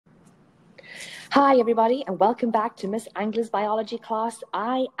Hi, everybody, and welcome back to Miss Angler's biology class.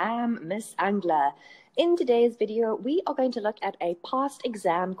 I am Miss Angler. In today's video, we are going to look at a past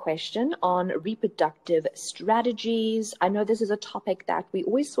exam question on reproductive strategies. I know this is a topic that we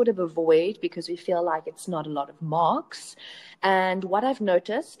always sort of avoid because we feel like it's not a lot of marks. And what I've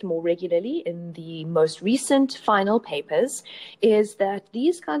noticed more regularly in the most recent final papers is that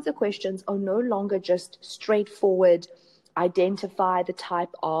these kinds of questions are no longer just straightforward identify the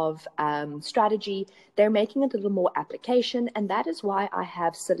type of strategy. They're making it a little more application, and that is why I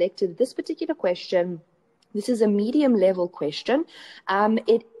have selected this particular question. This is a medium level question.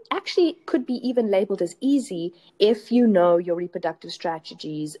 It actually could be even labeled as easy if you know your reproductive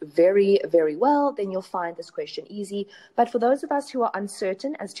strategies very, very well. Then you'll find this question easy. But for those of us who are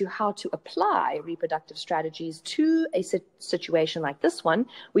uncertain as to how to apply reproductive strategies to a situation like this one,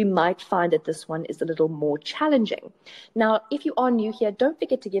 we might find that this one is a little more challenging. Now, if you are new here, don't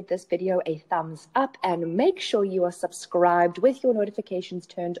forget to give this video a thumbs up and make sure you are subscribed with your notifications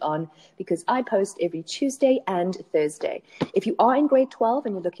turned on, because I post every Tuesday and Thursday. If you are in grade 12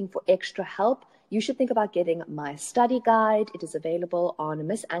 and you're looking for extra help, you should think about getting my study guide. It is available on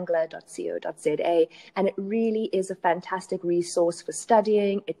missangler.co.za, and it really is a fantastic resource for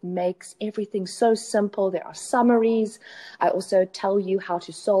studying. It makes everything so simple. There are summaries. I also tell you how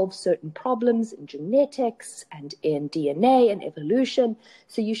to solve certain problems in genetics and in DNA and evolution,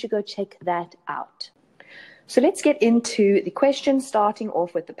 so you should go check that out. So let's get into the question, starting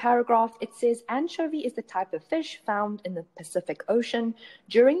off with the paragraph. It says, anchovy is the type of fish found in the Pacific Ocean.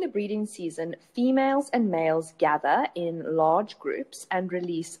 During the breeding season, females and males gather in large groups and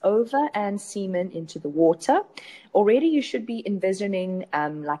release ova and semen into the water. Already you should be envisioning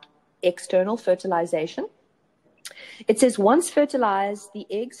like external fertilization. It says, once fertilized, the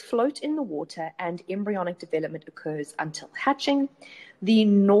eggs float in the water and embryonic development occurs until hatching. The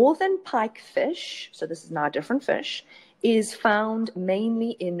northern pikefish, so this is now a different fish, is found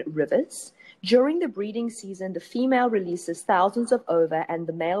mainly in rivers. During the breeding season, the female releases thousands of ova and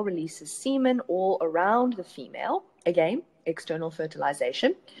the male releases semen all around the female. Again, external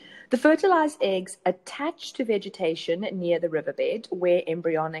fertilization. The fertilized eggs attach to vegetation near the riverbed where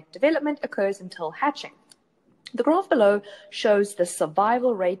embryonic development occurs until hatching. The graph below shows the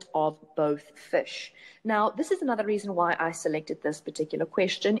survival rate of both fish. Now, this is another reason why I selected this particular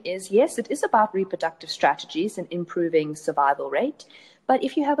question is, yes, it is about reproductive strategies and improving survival rate. But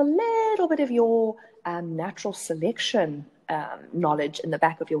if you have a little bit of your natural selection knowledge in the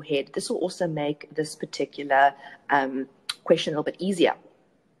back of your head, this will also make this particular question a little bit easier.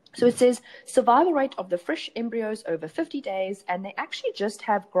 So it says survival rate of the fish embryos over 50 days, and they actually just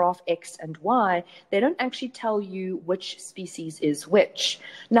have graph X and Y. They don't actually tell you which species is which.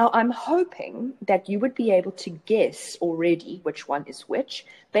 Now, I'm hoping that you would be able to guess already which one is which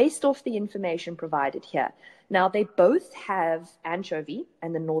based off the information provided here. Now, they both have anchovy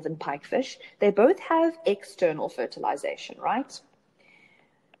and the northern pikefish. They both have external fertilization, right?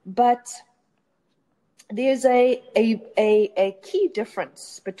 But there's a key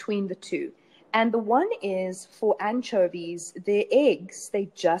difference between the two. And the one is for anchovies, their eggs, they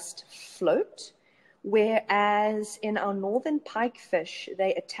just float, whereas in our northern pikefish,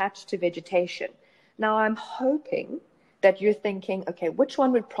 they attach to vegetation. Now, I'm hoping that you're thinking, okay, which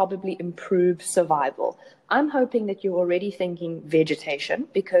one would probably improve survival? I'm hoping that you're already thinking vegetation,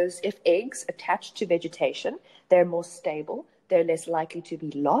 because if eggs attach to vegetation, they're more stable, they're less likely to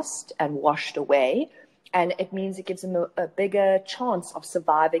be lost and washed away, and it means it gives them a bigger chance of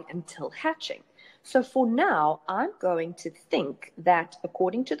surviving until hatching. So for now, I'm going to think that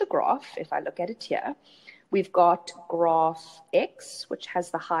according to the graph, if I look at it here, we've got graph X, which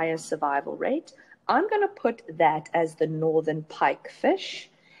has the highest survival rate. I'm going to put that as the northern pikefish.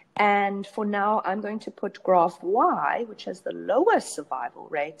 And for now, I'm going to put graph Y, which has the lowest survival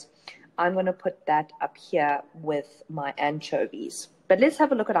rate. I'm going to put that up here with my anchovies. But let's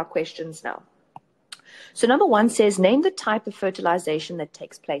have a look at our questions now. So number one says, name the type of fertilization that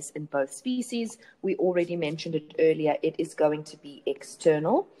takes place in both species. We already mentioned it earlier. It is going to be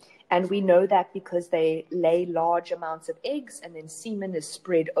external. And we know that because they lay large amounts of eggs and then semen is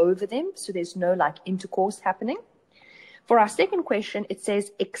spread over them. So there's no like intercourse happening. For our second question, it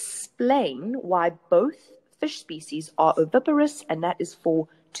says, explain why both fish species are oviparous, and that is for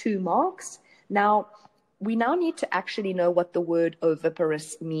 2 marks. Now, we now need to actually know what the word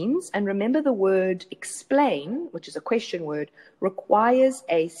oviparous means. And remember, the word explain, which is a question word, requires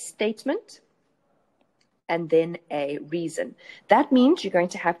a statement and then a reason. That means you're going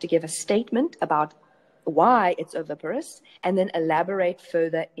to have to give a statement about why it's oviparous and then elaborate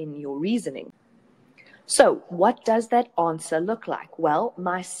further in your reasoning. So what does that answer look like? Well,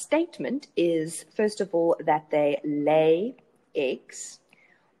 my statement is, first of all, that they lay eggs,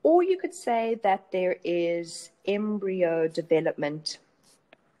 or you could say that there is embryo development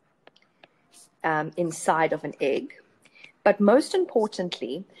inside of an egg. But most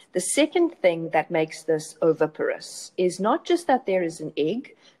importantly, the second thing that makes this oviparous is not just that there is an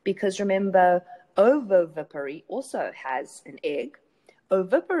egg, because remember, ovovivipary also has an egg.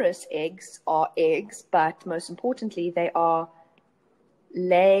 Oviparous eggs are eggs, but most importantly, they are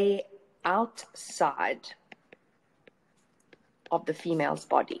lay outside of the female's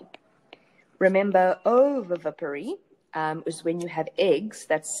body. Remember, ovovivipary is when you have eggs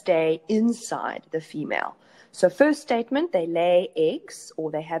that stay inside the female. So first statement, they lay eggs, or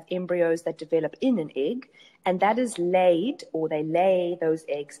they have embryos that develop in an egg, and that is laid, or they lay those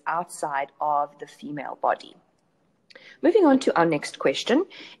eggs outside of the female body. Moving on to our next question,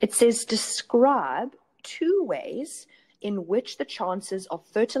 it says, describe 2 ways in which the chances of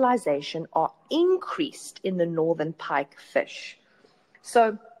fertilization are increased in the northern pike fish.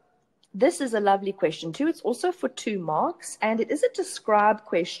 So this is a lovely question too. It's also for 2 marks, and it is a describe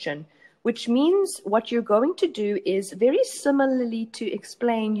question, which means what you're going to do is very similarly to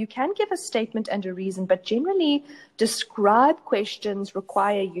explain. You can give a statement and a reason, but generally describe questions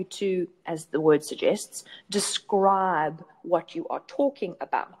require you to, as the word suggests, describe what you are talking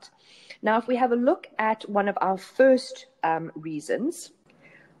about. Now, if we have a look at one of our first reasons,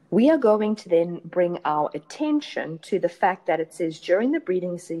 we are going to then bring our attention to the fact that it says during the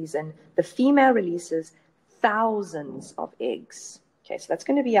breeding season, the female releases thousands of eggs. Okay, so that's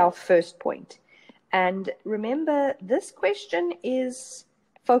going to be our first point. And remember, this question is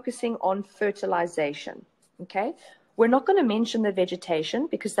focusing on fertilization. Okay, we're not going to mention the vegetation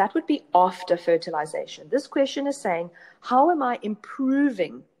because that would be after fertilization. This question is saying, how am I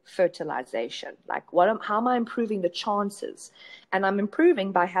improving fertilization? Like, how am I improving the chances? And I'm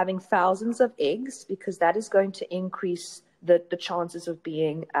improving by having thousands of eggs, because that is going to increase the chances of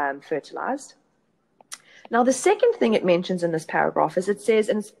being fertilized. Now, the second thing it mentions in this paragraph is it says,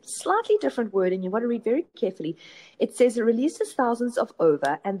 and it's slightly different wording, you've got to read very carefully. It says it releases thousands of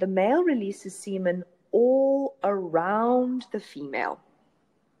ova, and the male releases semen all around the female.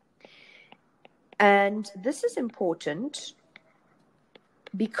 And this is important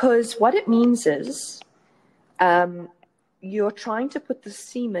because what it means is you're trying to put the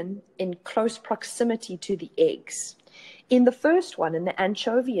semen in close proximity to the eggs. In the first one, in the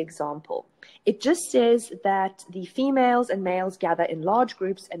anchovy example, it just says that the females and males gather in large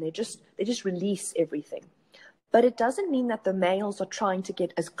groups and they just release everything. But it doesn't mean that the males are trying to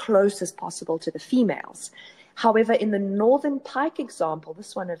get as close as possible to the females. However, in the northern pike example,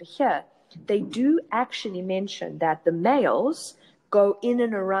 this one over here, they do actually mention that the males go in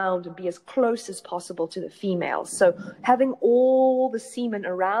and around and be as close as possible to the females. So having all the semen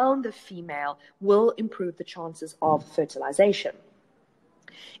around the female will improve the chances of fertilization.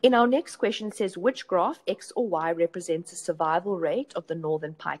 In our next question, it says, which graph, X or Y, represents the survival rate of the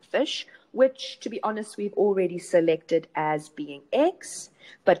northern pikefish, which, to be honest, we've already selected as being X.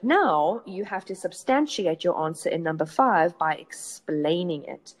 But now you have to substantiate your answer in number 5 by explaining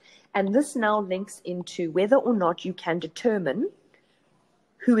it. And this now links into whether or not you can determine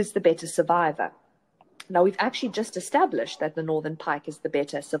who is the better survivor. Now, we've actually just established that the northern pike is the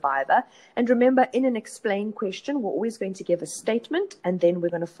better survivor. And remember, in an explain question, we're always going to give a statement, and then we're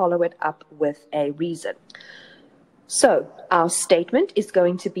going to follow it up with a reason. So our statement is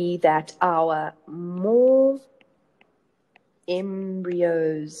going to be that our more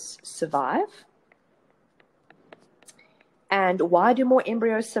embryos survive. And why do more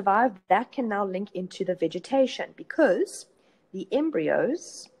embryos survive? That can now link into the vegetation, because the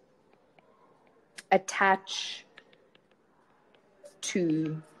embryos attach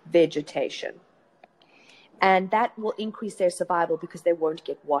to vegetation. And that will increase their survival because they won't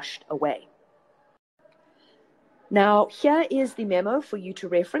get washed away. Now, here is the memo for you to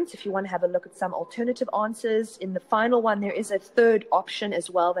reference if you want to have a look at some alternative answers. In the final one, there is a third option as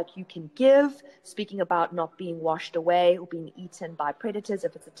well that you can give, speaking about not being washed away or being eaten by predators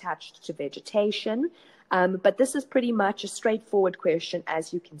if it's attached to vegetation. But this is pretty much a straightforward question,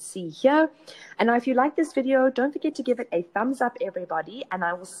 as you can see here. And now, if you like this video, don't forget to give it a thumbs up, everybody, and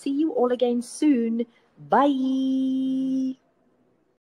I will see you all again soon. Bye.